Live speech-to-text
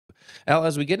Al,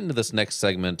 as we get into this next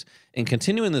segment and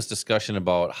continuing this discussion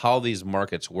about how these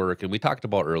markets work, and we talked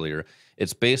about earlier,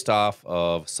 it's based off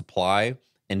of supply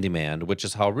and demand, which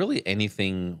is how really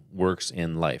anything works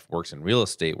in life, works in real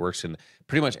estate, works in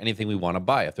pretty much anything we want to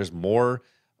buy. If there's more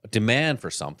demand for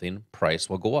something, price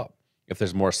will go up. If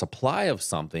there's more supply of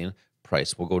something,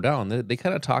 price will go down. They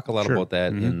kind of talk a lot Sure. about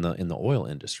that Hmm. in the oil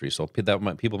industry. So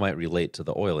people might relate to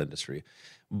the oil industry.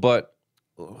 But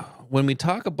when we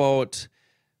talk about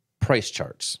price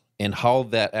charts and how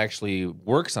that actually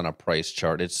works on a price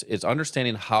chart, it's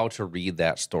understanding how to read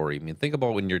that story. I mean, think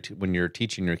about when you're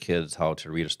teaching your kids how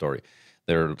to read a story.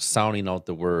 They're sounding out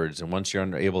the words, and once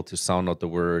you're able to sound out the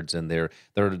words, and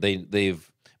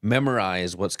they've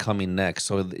memorized what's coming next.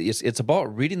 So it's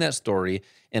about reading that story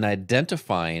and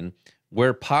identifying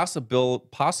where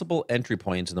possible entry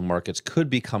points in the markets could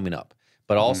be coming up,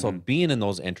 but also Hmm. being in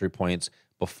those entry points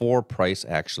before price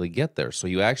actually get there. So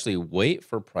you actually wait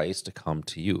for price to come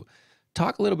to you.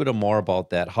 Talk a little bit more about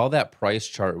that, how that price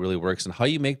chart really works and how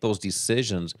you make those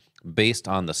decisions based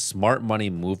on the smart money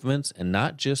movements and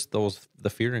not just the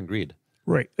fear and greed.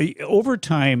 Right. Over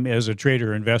time, as a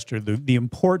trader investor, the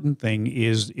important thing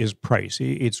is price.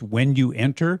 It's when you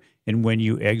enter and when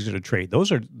you exit a trade.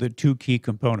 Those are the two key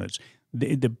components.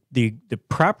 The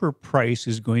proper price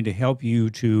is going to help you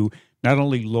to not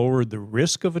only lower the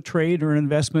risk of a trade or an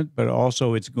investment, but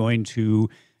also it's going to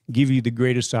give you the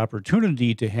greatest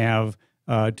opportunity to have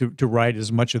to ride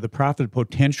as much of the profit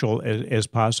potential as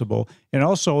possible. And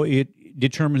also, it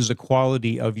determines the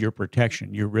quality of your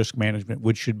protection, your risk management,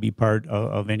 which should be part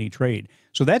of any trade.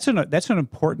 So that's an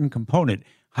important component.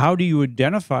 How do you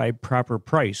identify proper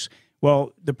price?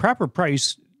 Well, the proper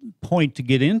price point to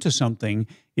get into something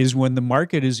is when the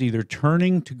market is either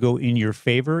turning to go in your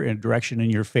favor, in a direction in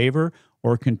your favor,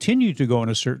 or continue to go in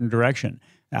a certain direction.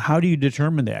 Now, how do you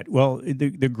determine that? Well,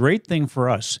 the great thing for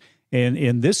us,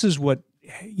 and this is what,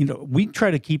 we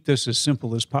try to keep this as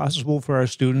simple as possible for our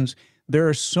students. There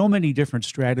are so many different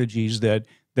strategies that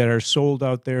are sold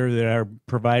out there, that are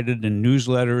provided in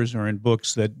newsletters or in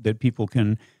books that people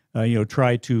can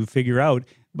try to figure out.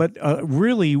 But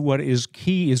really, what is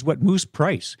key is what moves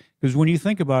price. Because when you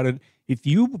think about it, if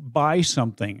you buy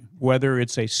something, whether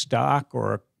it's a stock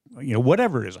or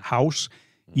whatever it is, a house,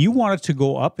 you want it to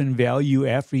go up in value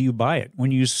after you buy it.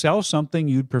 When you sell something,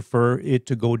 you'd prefer it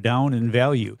to go down in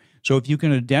value. So if you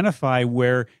can identify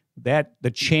where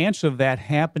the chance of that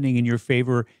happening in your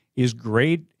favor is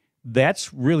great,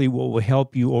 that's really what will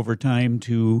help you over time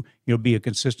to be a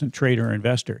consistent trader or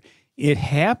investor. It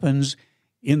happens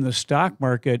in the stock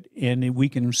market, and we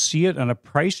can see it on a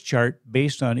price chart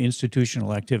based on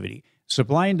institutional activity.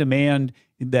 Supply and demand,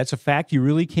 that's a fact you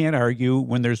really can't argue.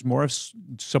 When there's more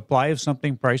supply of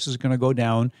something, price is going to go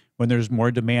down. When there's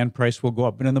more demand, price will go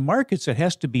up. But in the markets, it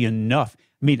has to be enough.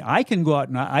 I mean, I can go out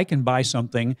and I can buy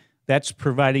something that's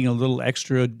providing a little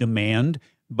extra demand,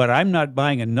 but I'm not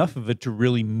buying enough of it to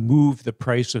really move the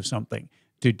price of something,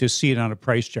 to see it on a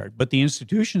price chart. But the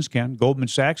institutions can. Goldman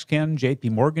Sachs can,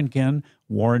 JP Morgan can,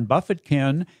 Warren Buffett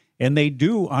can, and they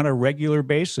do on a regular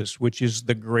basis, which is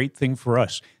the great thing for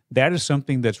us. That is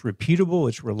something that's repeatable,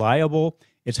 it's reliable,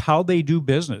 it's how they do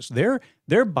business.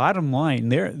 Their bottom line,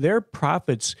 their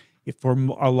profits for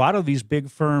a lot of these big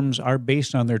firms are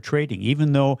based on their trading.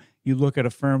 Even though you look at a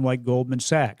firm like Goldman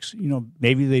Sachs,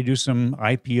 maybe they do some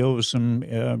IPOs, some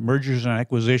mergers and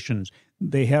acquisitions.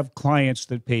 They have clients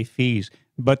that pay fees,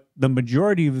 but the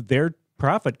majority of their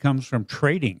profit comes from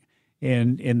trading,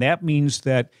 and that means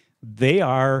that they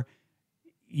are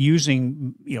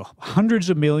using hundreds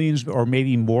of millions or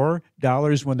maybe more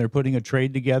dollars when they're putting a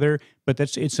trade together, but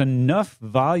it's enough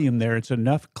volume there, it's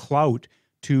enough clout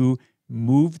to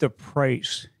move the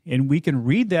price, and we can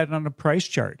read that on a price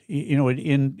chart.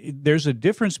 There's a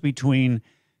difference between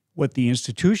what the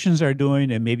institutions are doing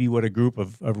and maybe what a group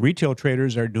of retail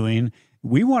traders are doing.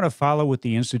 We want to follow what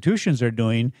the institutions are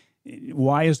doing.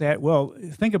 Why is that? Well,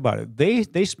 think about it.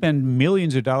 They spend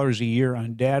millions of dollars a year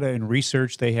on data and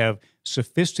research. They have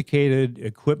sophisticated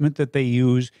equipment that they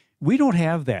use. We don't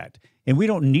have that, and we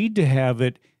don't need to have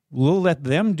it. We'll let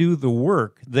them do the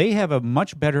work. They have a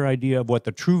much better idea of what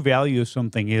the true value of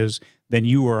something is than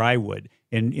you or I would.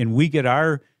 And we get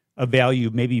our value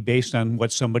maybe based on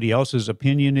what somebody else's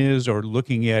opinion is, or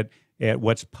looking at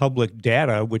what's public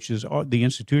data, which is the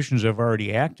institutions have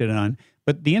already acted on.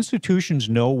 But the institutions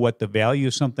know what the value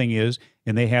of something is,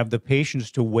 and they have the patience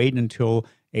to wait until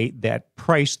that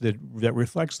price that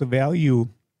reflects the value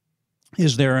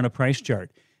is there in a price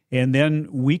chart. And then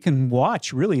we can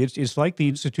watch. Really, it's like the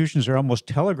institutions are almost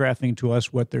telegraphing to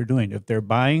us what they're doing. If they're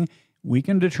buying, we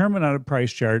can determine on a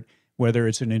price chart whether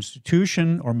it's an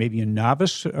institution or maybe a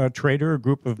novice trader, a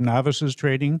group of novices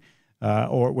trading,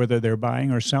 or whether they're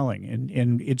buying or selling.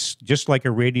 And it's just like a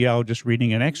radiologist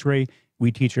reading an x-ray.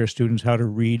 We teach our students how to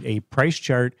read a price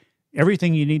chart.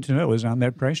 Everything you need to know is on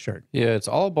that price chart. Yeah, it's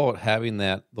all about having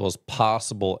those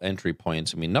possible entry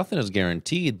points. I mean, nothing is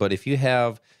guaranteed, but if you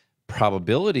have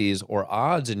probabilities or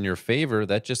odds in your favor,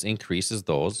 that just increases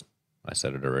those, I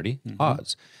said it already,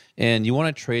 odds. And you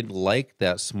want to trade like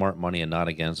that smart money and not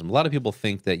against them. A lot of people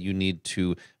think that you need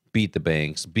to beat the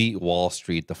banks, beat Wall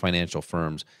Street, the financial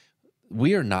firms.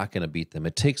 We are not going to beat them.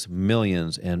 It takes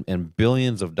millions and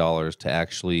billions of dollars to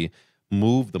actually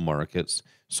move the markets.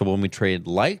 So when we trade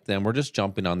like them, we're just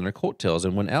jumping on their coattails.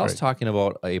 And when Al's talking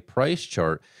about a price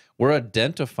chart, we're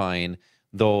identifying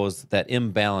that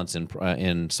imbalance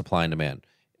in supply and demand,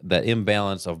 that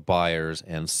imbalance of buyers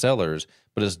and sellers,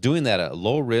 but it's doing that at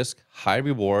low risk, high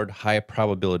reward, high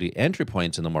probability entry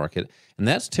points in the market, and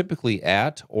that's typically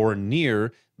at or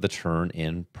near the turn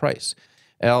in price.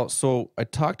 Al, so I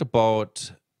talked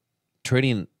about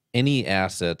trading any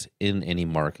asset in any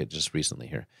market just recently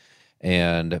here,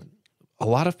 and a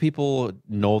lot of people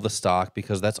know the stock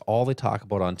because that's all they talk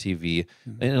about on TV.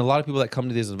 And a lot of people that come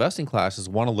to these investing classes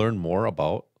want to learn more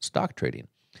about stock trading.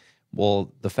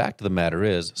 Well, the fact of the matter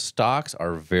is stocks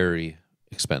are very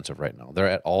expensive right now. They're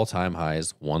at all-time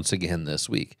highs once again this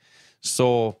week.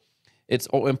 So it's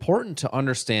important to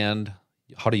understand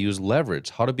how to use leverage,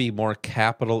 how to be more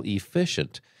capital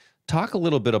efficient. Talk a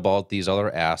little bit about these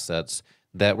other assets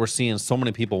that we're seeing so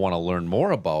many people want to learn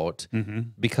more about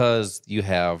because you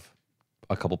have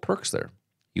a couple perks there.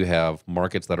 You have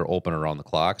markets that are open around the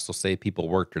clock. So say people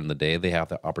work during the day, they have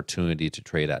the opportunity to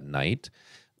trade at night.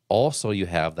 Also, you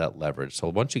have that leverage. So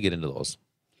once you get into those.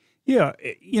 Yeah,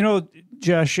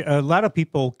 Josh, a lot of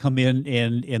people come in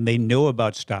and they know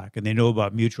about stock and they know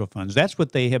about mutual funds. That's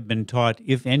what they have been taught,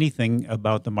 if anything,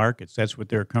 about the markets. That's what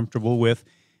they're comfortable with.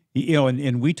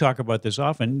 And we talk about this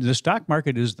often. The stock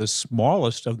market is the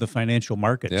smallest of the financial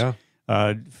markets. Yeah.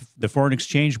 The foreign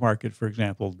exchange market, for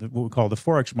example, what we call the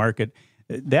Forex market,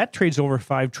 that trades over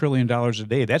 $5 trillion a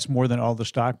day. That's more than all the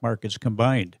stock markets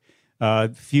combined.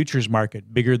 Futures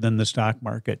market, bigger than the stock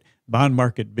market. Bond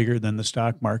market, bigger than the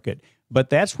stock market. But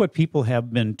that's what people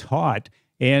have been taught.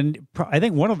 And I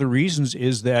think one of the reasons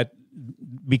is that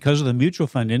because of the mutual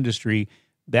fund industry,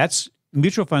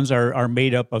 mutual funds are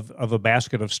made up of a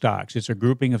basket of stocks. It's a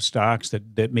grouping of stocks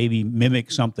that maybe mimic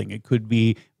something. It could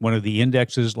be one of the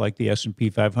indexes like the S&P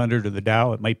 500 or the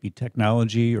Dow. It might be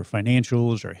technology or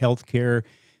financials or healthcare,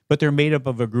 but they're made up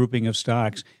of a grouping of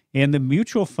stocks. And the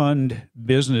mutual fund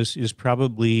business is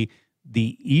probably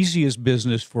the easiest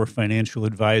business for financial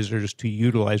advisors to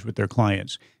utilize with their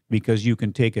clients because you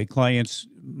can take a client's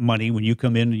money when you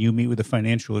come in and you meet with a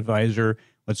financial advisor.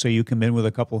 Let's say you come in with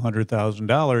a couple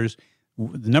 $100,000.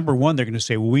 Number one, they're going to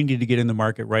say, well, we need to get in the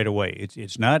market right away.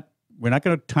 It's not, we're not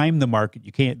going to time the market.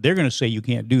 You can't, they're going to say you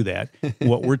can't do that.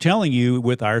 What we're telling you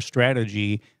with our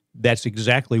strategy, that's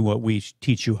exactly what we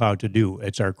teach you how to do.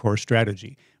 It's our core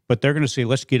strategy. But they're going to say,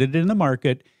 let's get it in the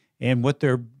market. And what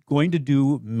they're going to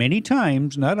do many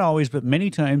times, not always, but many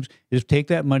times, is take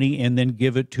that money and then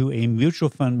give it to a mutual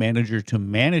fund manager to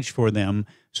manage for them.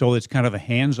 So it's kind of a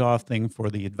hands-off thing for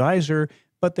the advisor,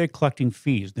 but they're collecting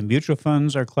fees. The mutual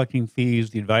funds are collecting fees.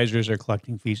 The advisors are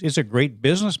collecting fees. It's a great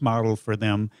business model for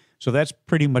them. So that's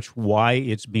pretty much why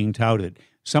it's being touted.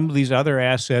 Some of these other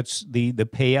assets, the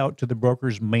payout to the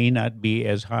brokers may not be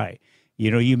as high.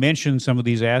 You mentioned some of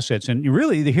these assets, and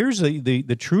really, here's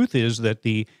the truth is that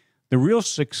the real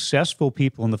successful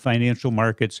people in the financial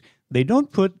markets, they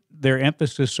don't put their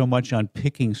emphasis so much on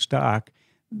picking stock.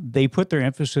 They put their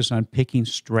emphasis on picking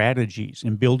strategies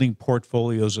and building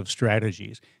portfolios of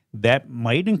strategies. That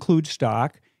might include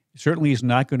stock. Certainly is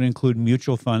not going to include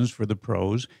mutual funds for the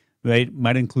pros. It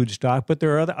might include stock, but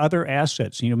there are other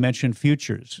assets. You mentioned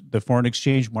futures, the foreign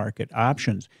exchange market,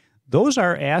 options. Those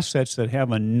are assets that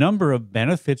have a number of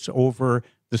benefits over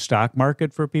the stock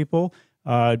market for people.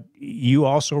 You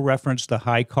also referenced the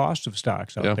high cost of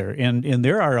stocks out there, and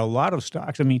there are a lot of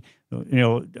stocks. I mean,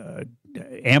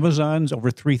 Amazon's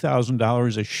over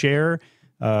 $3,000 a share.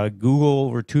 Google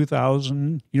over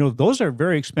 $2,000. Those are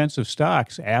very expensive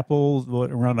stocks. Apple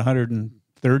around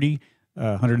 130,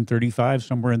 135,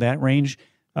 somewhere in that range.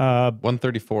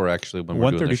 134 actually when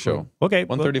we're doing the show. Okay,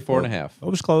 134 and a half. It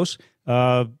was close.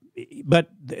 But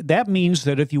that means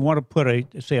that if you want to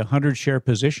put say 100 share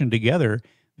position together,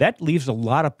 that leaves a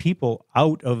lot of people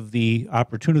out of the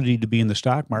opportunity to be in the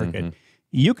stock market.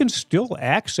 You can still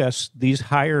access these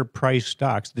higher price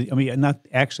stocks. Not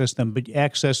access them, but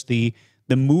access the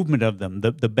movement of them,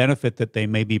 the benefit that they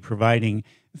may be providing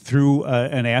through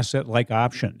an asset like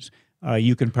options.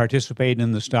 You can participate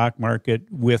in the stock market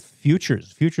with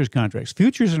futures contracts.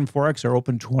 Futures and Forex are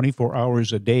open 24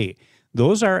 hours a day.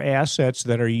 Those are assets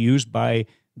that are used by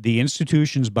the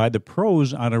institutions, by the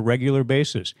pros on a regular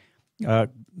basis.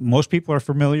 Most people are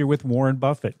familiar with Warren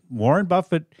Buffett. Warren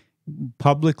Buffett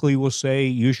publicly will say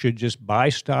you should just buy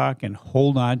stock and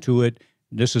hold on to it.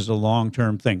 This is a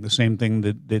long-term thing, the same thing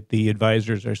that the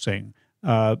advisors are saying.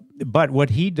 But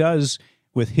what he does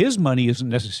with his money isn't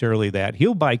necessarily that.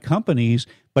 He'll buy companies,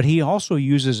 but he also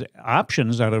uses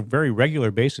options on a very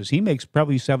regular basis. He makes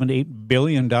probably $7 to $8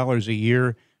 billion a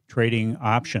year trading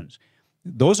options.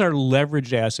 Those are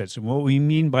leveraged assets. And what we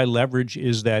mean by leverage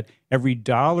is that every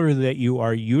dollar that you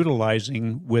are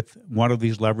utilizing with one of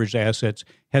these leveraged assets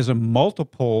has a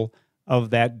multiple of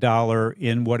that dollar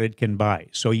in what it can buy.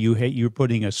 So you're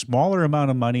putting a smaller amount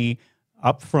of money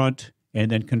up front and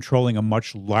then controlling a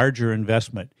much larger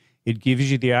investment. It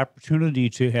gives you the opportunity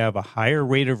to have a higher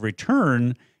rate of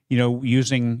return,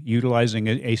 utilizing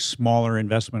a smaller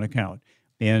investment account.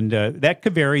 And that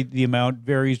could vary. The amount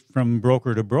varies from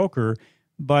broker to broker,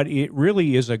 but it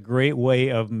really is a great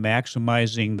way of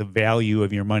maximizing the value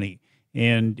of your money.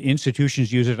 And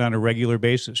institutions use it on a regular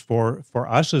basis. For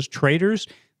us as traders,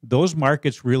 those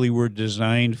markets really were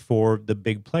designed for the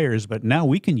big players, but now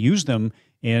we can use them,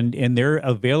 and they're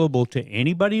available to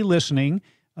anybody listening.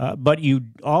 But you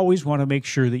always want to make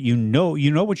sure that you know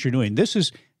what you're doing. This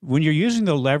is when you're using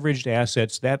the leveraged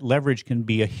assets, that leverage can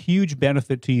be a huge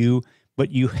benefit to you,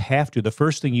 but you have to. The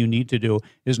first thing you need to do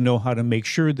is know how to make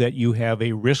sure that you have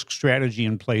a risk strategy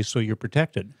in place so you're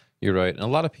protected. You're right. And a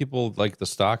lot of people like the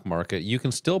stock market. You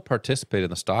can still participate in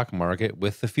the stock market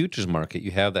with the futures market.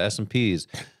 You have the S&Ps,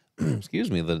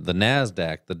 excuse me, the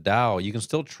NASDAQ, the Dow. You can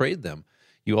still trade them.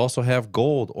 You also have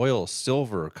gold, oil,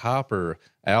 silver, copper.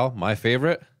 Al, my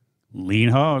favorite? Lean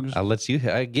hogs.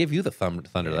 I gave you the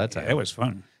thunder that time. That was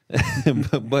fun.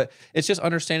 but it's just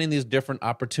understanding these different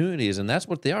opportunities, and that's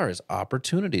what they are, is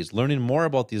opportunities. Learning more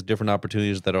about these different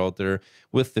opportunities that are out there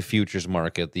with the futures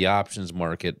market, the options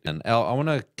market. And Al, I want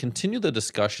to continue the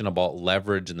discussion about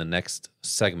leverage in the next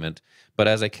segment. But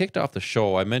as I kicked off the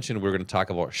show, I mentioned we were going to talk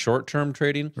about short-term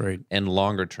trading and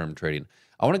longer-term trading.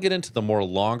 I want to get into the more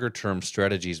longer-term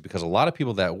strategies because a lot of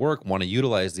people that work want to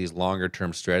utilize these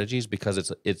longer-term strategies because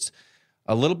it's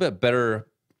a little bit better.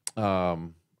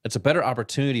 It's a better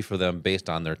opportunity for them based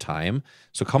on their time.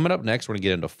 So coming up next, we're going to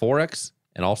get into Forex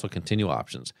and also continue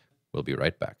options. We'll be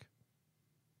right back.